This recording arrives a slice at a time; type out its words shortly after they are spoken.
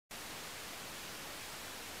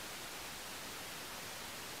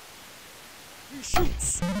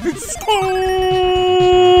shoots, it scores!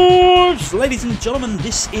 Ladies and gentlemen,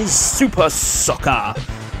 this is Super Soccer,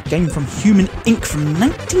 game from Human Inc. from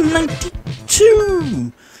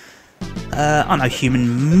 1992. I know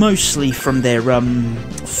Human mostly from their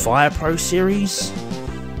Fire Pro series.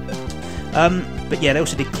 But yeah, they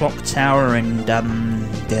also did Clock Tower and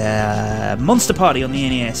Monster Party on the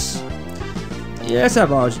NES. Yeah, let's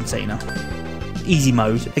have Argentina. Easy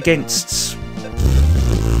mode against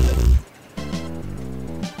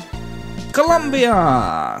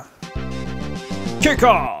Colombia. Kick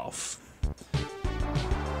off.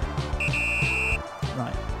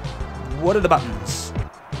 Right. What are the buttons?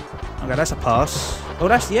 Okay, that's a pass. Oh,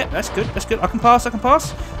 that's that's good. That's good. I can pass. I can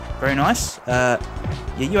pass. Very nice. Yeah,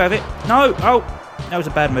 you have it. No. Oh, that was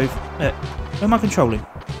a bad move. Who am I controlling?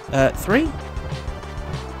 3.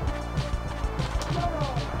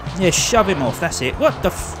 Yeah, shove him off. That's it. What the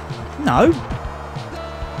f... No.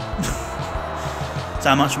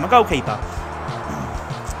 So much for my goalkeeper.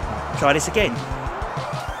 Try this again.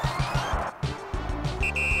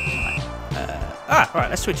 Right,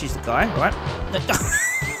 let's switch the guy. Right.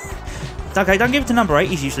 Okay, don't give it to number 8.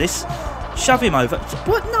 He's useless. Shove him over.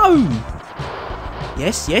 What? No.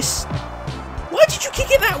 Yes, yes. Why did you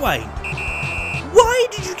kick it that way? Why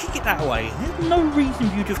did you kick it that way? There's no reason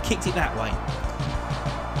for you to have kicked it that way.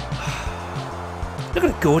 Look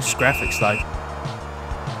at the gorgeous graphics though.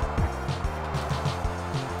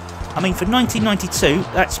 I mean, for 1992,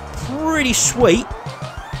 that's pretty sweet.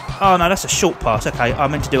 Oh no, that's a short pass. Okay, I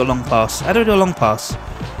meant to do a long pass. How do I do a long pass?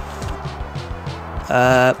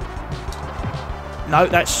 No,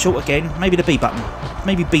 that's short again. Maybe the B button.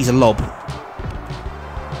 Maybe B's a lob.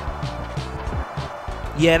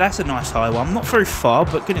 Yeah, that's a nice high one. Not very far,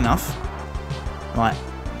 but good enough. Right.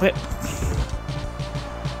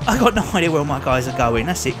 I got no idea where my guys are going.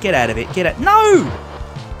 That's it. Get out of it. Get out. No!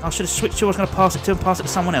 I should have switched to who I was going to pass it to and pass it to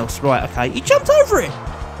someone else. Right, okay. He jumped over it.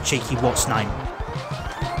 Cheeky what's name?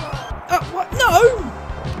 What? No!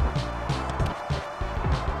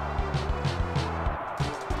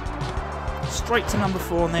 Straight to number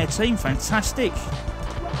 4 on their team. Fantastic.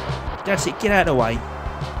 That's it. Get out of the way.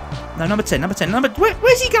 No, number 10. Number 10.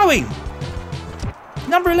 Where's he going?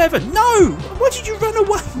 Number 11. No! Why did you run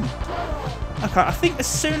away? Okay, I think as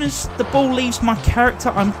soon as the ball leaves my character,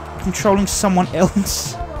 I'm controlling someone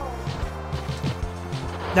else.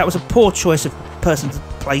 That was a poor choice of person to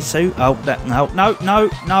play to. Oh, that no.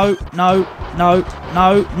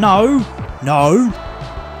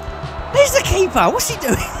 There's the keeper. What's he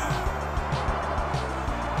doing?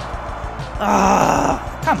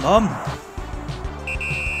 Come on.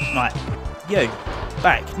 Right, you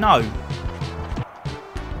back. No.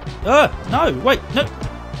 No. Wait, no.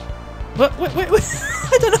 Wait.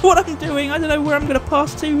 I don't know what I'm doing. I don't know where I'm going to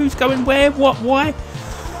pass to. Who's going where? What? Why?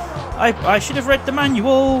 I should have read the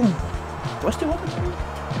manual. Do I still have it?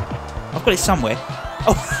 I've got it somewhere.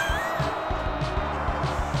 Oh.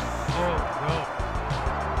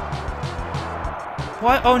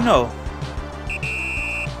 Why? Oh no.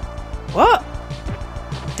 What?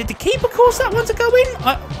 Did the keeper cause that one to go in?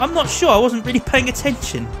 I'm not sure. I wasn't really paying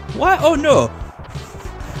attention. Why? Oh no.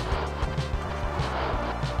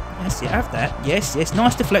 Yes, you have that. Yes, yes.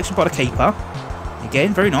 Nice deflection by the keeper.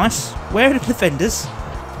 Again, very nice. Where are the defenders?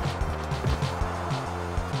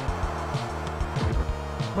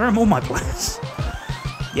 Where are all my players?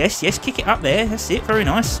 Yes, yes. Kick it up there. That's it. Very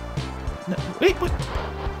nice. No, wait. Well,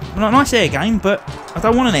 a nice air game, but I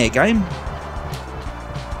don't want an air game.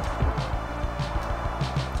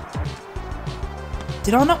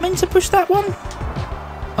 Did I not mean to push that one?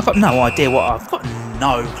 I've got no idea what I've got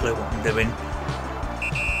no clue what I'm doing.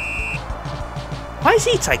 Why is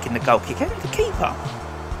he taking the goal kick? How did the keeper?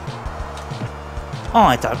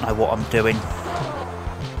 I don't know what I'm doing.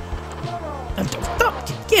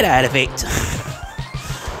 Get out of it.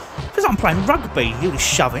 Because I'm playing rugby, he was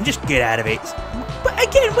shoving. Just get out of it. But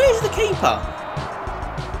again, where's the keeper?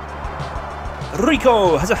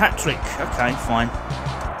 Rico has a hat trick. Okay, fine.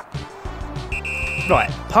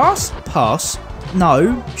 Right, pass,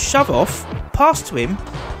 no, shove off, pass to him,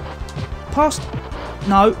 pass,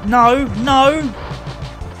 no,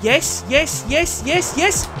 yes,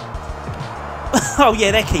 oh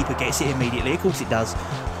yeah, their keeper gets it immediately, of course it does.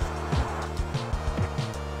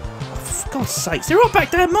 Oh, for God's sakes, they're all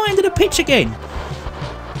back down my end of the pitch again.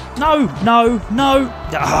 No,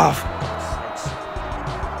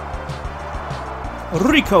 oh,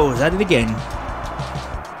 Rico's at it again.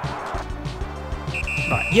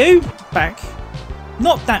 Right, you back.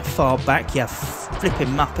 Not that far back, you flipping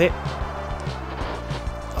muppet.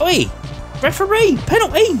 Oi! Referee!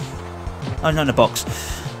 Penalty! Oh, not in the box.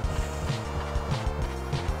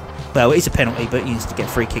 Well, it is a penalty, but he needs to get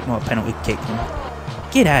a free kick, not a penalty kick.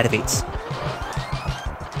 Get out of it.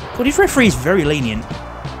 God, his referee is very lenient.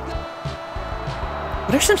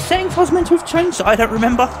 Were there some settings I was meant to have changed that I don't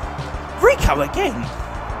remember? Rico again?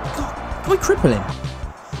 God, can we cripple him?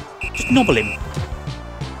 Just nobble him.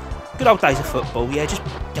 Good old days of football, yeah, just,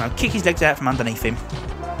 you know, kick his legs out from underneath him.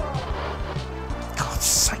 God's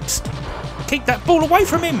sakes. Keep that ball away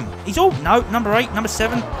from him. He's all, no, number 8, number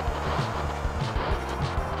 7.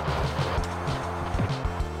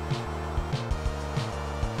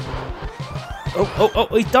 Oh,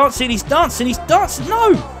 he's dancing, he's dancing, he's dancing.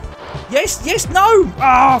 No! Yes, yes, no!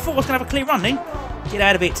 Ah, I thought I was going to have a clear run then. Get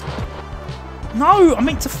out of it. No, I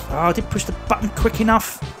meant to... Oh, I didn't push the button quick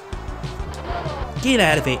enough. Get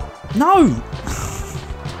out of it. No!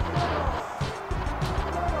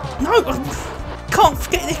 No! I can't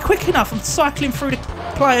get there quick enough. I'm cycling through the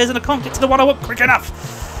players and I can't get to the one I want quick enough.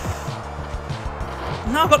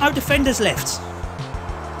 No, I've got no defenders left.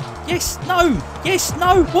 Yes, no, yes,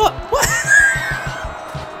 no, what? What?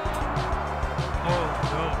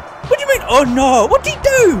 What do you mean, oh no? What did he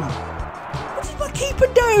do? What did my keeper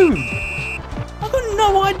do? I've got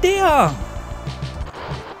no idea.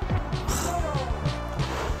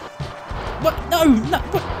 What? No, no,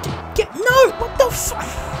 what? Get, no, what the fuck?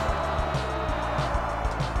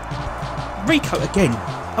 Rico again.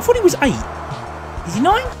 I thought he was 8. Is he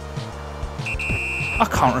 9? I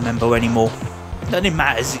can't remember anymore. Nothing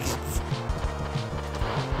matters.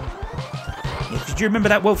 Yeah, did you remember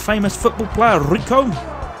that world famous football player Rico?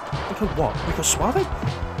 Rico what? Rico Suave?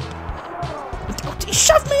 He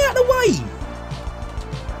shoved me out of the way!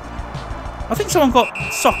 I think someone got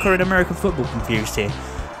soccer and American football confused here.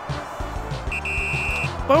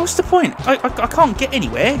 But what's the point? I can't get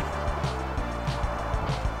anywhere.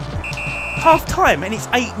 Half time and it's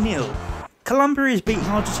 8-0. Colombia is beating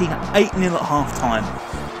Argentina 8-0 at half time.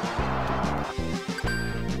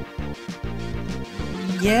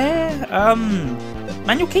 Yeah,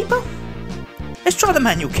 manual keeper? Let's try the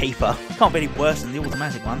manual keeper. Can't be any worse than the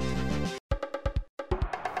automatic one.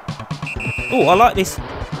 Oh, I like this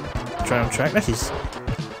trail track. That is...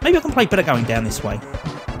 Maybe I can play better going down this way.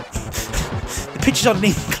 The pitch is on an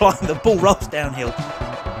incline, the ball rolls downhill.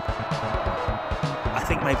 I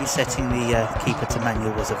think maybe setting the keeper to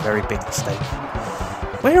manual was a very big mistake.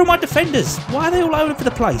 Where are my defenders? Why are they all over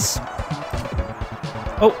the place?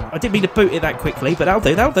 Oh, I didn't mean to boot it that quickly, but that'll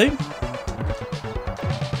do, that'll do.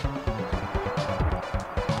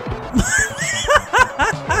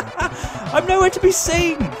 I'm nowhere to be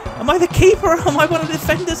seen. Am I the keeper or am I one of the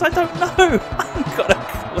defenders? I don't know. I haven't got a clue.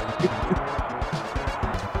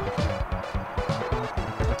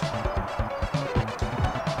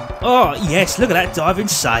 Oh, yes, look at that diving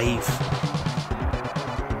save.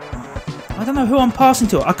 I don't know who I'm passing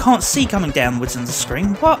to. I can't see coming downwards on the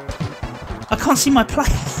screen. What? I can't see my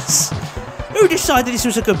players. Who decided this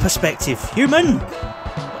was a good perspective? Human?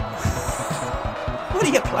 What are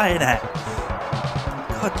you playing at?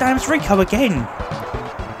 God damn, it's Rico again.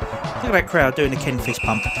 Look at that crowd doing the Ken fist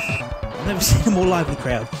pump. I've never seen a more lively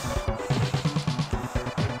crowd.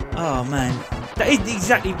 Oh man. That is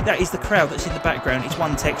the crowd that's in the background. It's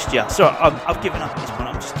one texture. So I've given up at this point.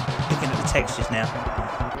 I'm just looking at the textures now.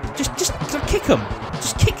 Just kick them.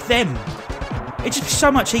 Just kick them. It'd just be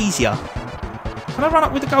so much easier. Can I run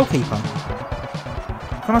up with the goalkeeper?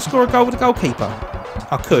 Can I score a goal with the goalkeeper?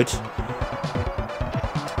 I could.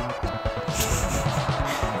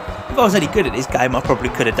 If I was any good at this game, I probably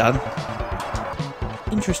could have done.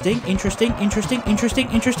 Interesting, interesting, interesting, interesting,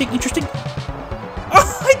 interesting, interesting.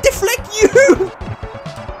 Oh, I deflect you!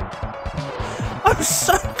 I'm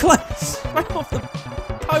so close. Right off the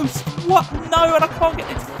post. What? No, and I can't get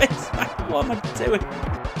the defence back. What am I doing?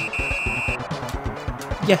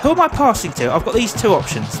 Yeah, who am I passing to? I've got these 2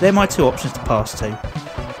 options. They're my 2 options to pass to.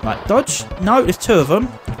 Right, dodge. No, there's 2 of them.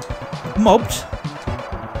 Mobbed.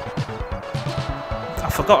 I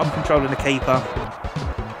forgot I'm controlling the keeper.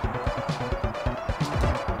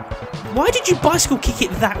 Why did you bicycle kick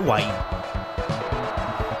it that way?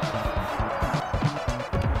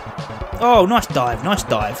 Oh, nice dive, nice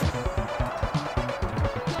dive.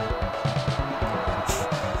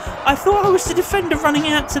 I thought I was the defender running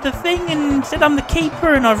out to the thing and said I'm the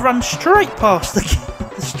keeper and I've run straight past the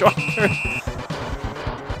striker.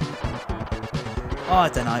 Oh, I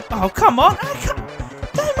don't know. Oh, come on.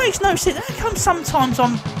 That makes no sense. How come sometimes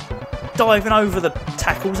I'm diving over the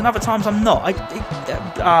tackles and other times I'm not? I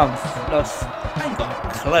ain't got a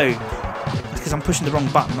clue. It's because I'm pushing the wrong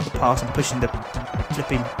button, not the pass. I'm pushing the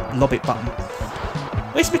flipping lob it button.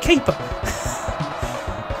 Where's my keeper?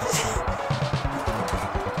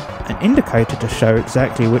 An indicator to show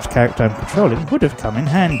exactly which character I'm controlling would have come in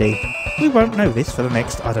handy. We won't know this for the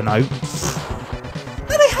next, I don't know.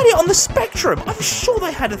 No, they had it on the Spectrum. I'm sure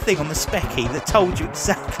they had a thing on the Specky that told you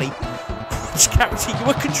exactly which character you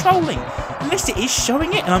were controlling. Unless it is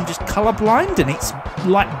showing it and I'm just colourblind and it's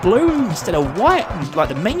like blue instead of white and like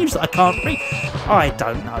the menus that I can't read. I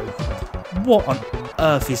don't know. What on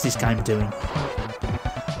earth is this game doing?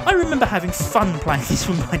 I remember having fun playing this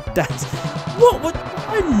with my dad. What would...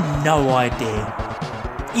 I had no idea.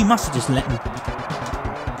 He must have just let me...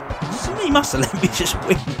 He must have let me just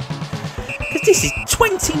win. Because this is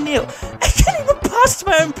 20-0. I can't even pass to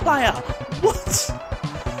my own player. What?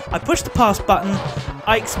 I push the pass button.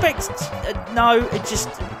 I expect... no, it just...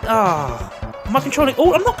 Am I controlling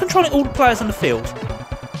all... I'm not controlling all the players on the field.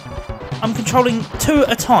 I'm controlling 2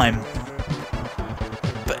 at a time.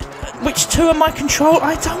 But which 2 am I controlling?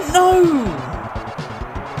 I don't know.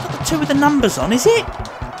 Not the 2 with the numbers on, is it?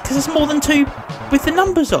 Because there's more than 2 with the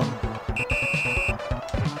numbers on.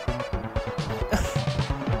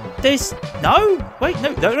 There's... No! Wait,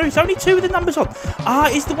 no, it's only 2 with the numbers on.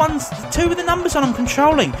 It's the 2 with the numbers on I'm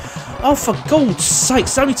controlling. Oh, for God's sake,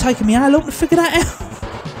 it's only taken me how long to figure that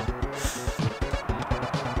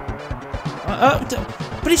out?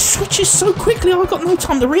 But it switches so quickly, I've got no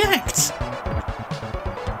time to react.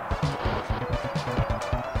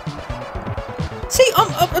 See,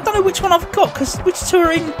 I don't know which one I've got, because which 2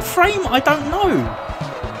 are in frame, I don't know.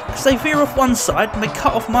 Because they veer off one side and they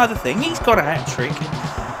cut off my other thing. He's got a hat-trick.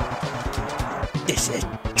 This is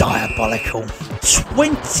diabolical.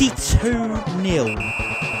 22-0.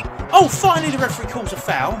 Oh, finally the referee calls a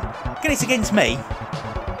foul. Again, it's against me.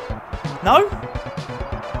 No?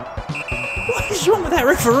 What is wrong with that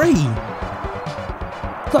referee?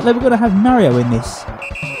 I thought they were going to have Mario in this.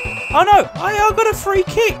 Oh no, I got a free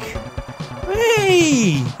kick.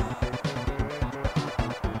 Hey!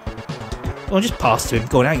 Go on, just pass to him.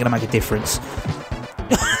 Go on, it ain't going to make a difference.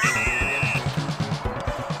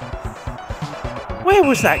 Where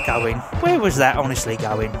was that going? Where was that honestly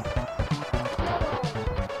going?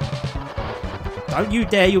 Don't you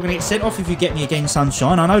dare, you're going to get sent off if you get me again,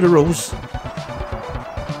 Sunshine. I know the rules.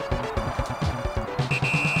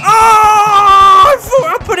 Oh! I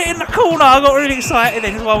thought I put it in the corner. I got really excited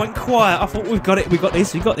then, so I went quiet. I thought, we've got it, we've got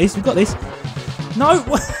this, we've got this, we've got this. No!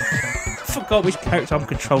 I forgot which character I'm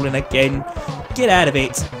controlling again. Get out of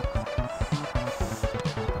it.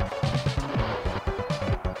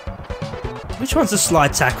 Which one's a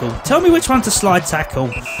slide tackle? Tell me which one's a slide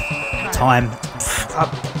tackle. Time.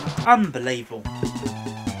 Unbelievable.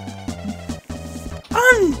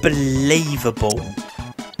 Unbelievable.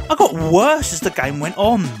 I got worse as the game went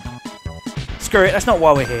on. Screw it, that's not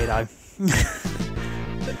why we're here though.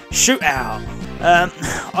 Shootout. I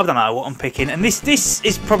don't know what I'm picking, and this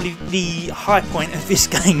is probably the high point of this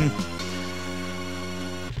game.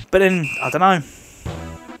 But then, I don't know.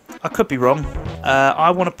 I could be wrong.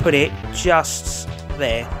 I want to put it just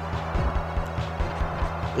there.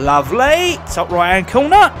 Lovely. Top right hand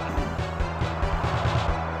corner.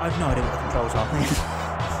 I have no idea what the controls are.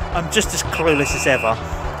 I'm just as clueless as ever.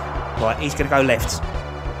 Right, he's going to go left.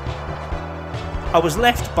 I was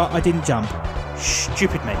left, but I didn't jump.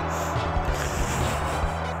 Stupid me.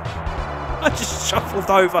 I just shuffled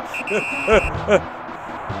over.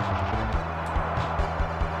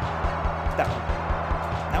 That one.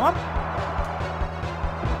 That one.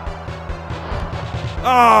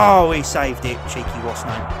 Oh, he saved it, cheeky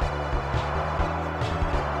wasno.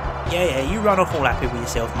 Yeah, you run off all happy with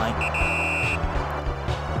yourself, mate.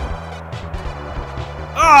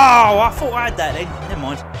 Oh, I thought I had that then. Never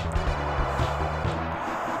mind.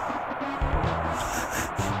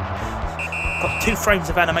 Got 2 frames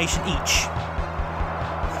of animation each.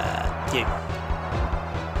 You.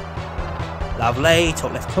 Lovely,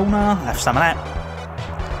 top left corner. Have some of that.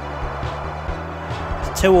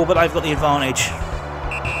 It's 2-2, but they've got the advantage.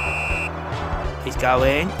 He's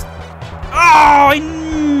going. Oh, I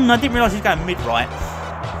didn't realise he was going mid-right.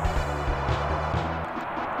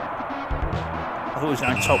 I thought he was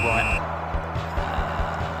going top right.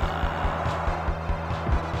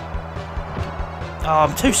 Oh,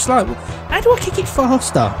 I'm too slow. How do I kick it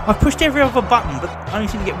faster? I've pushed every other button, but I only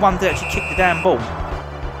seem to get one to actually kick the damn ball.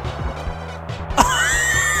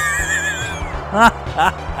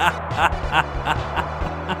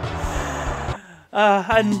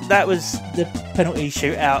 And that was the penalty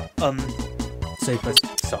shootout on Super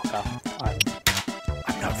Soccer. I'm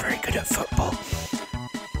not very good at football.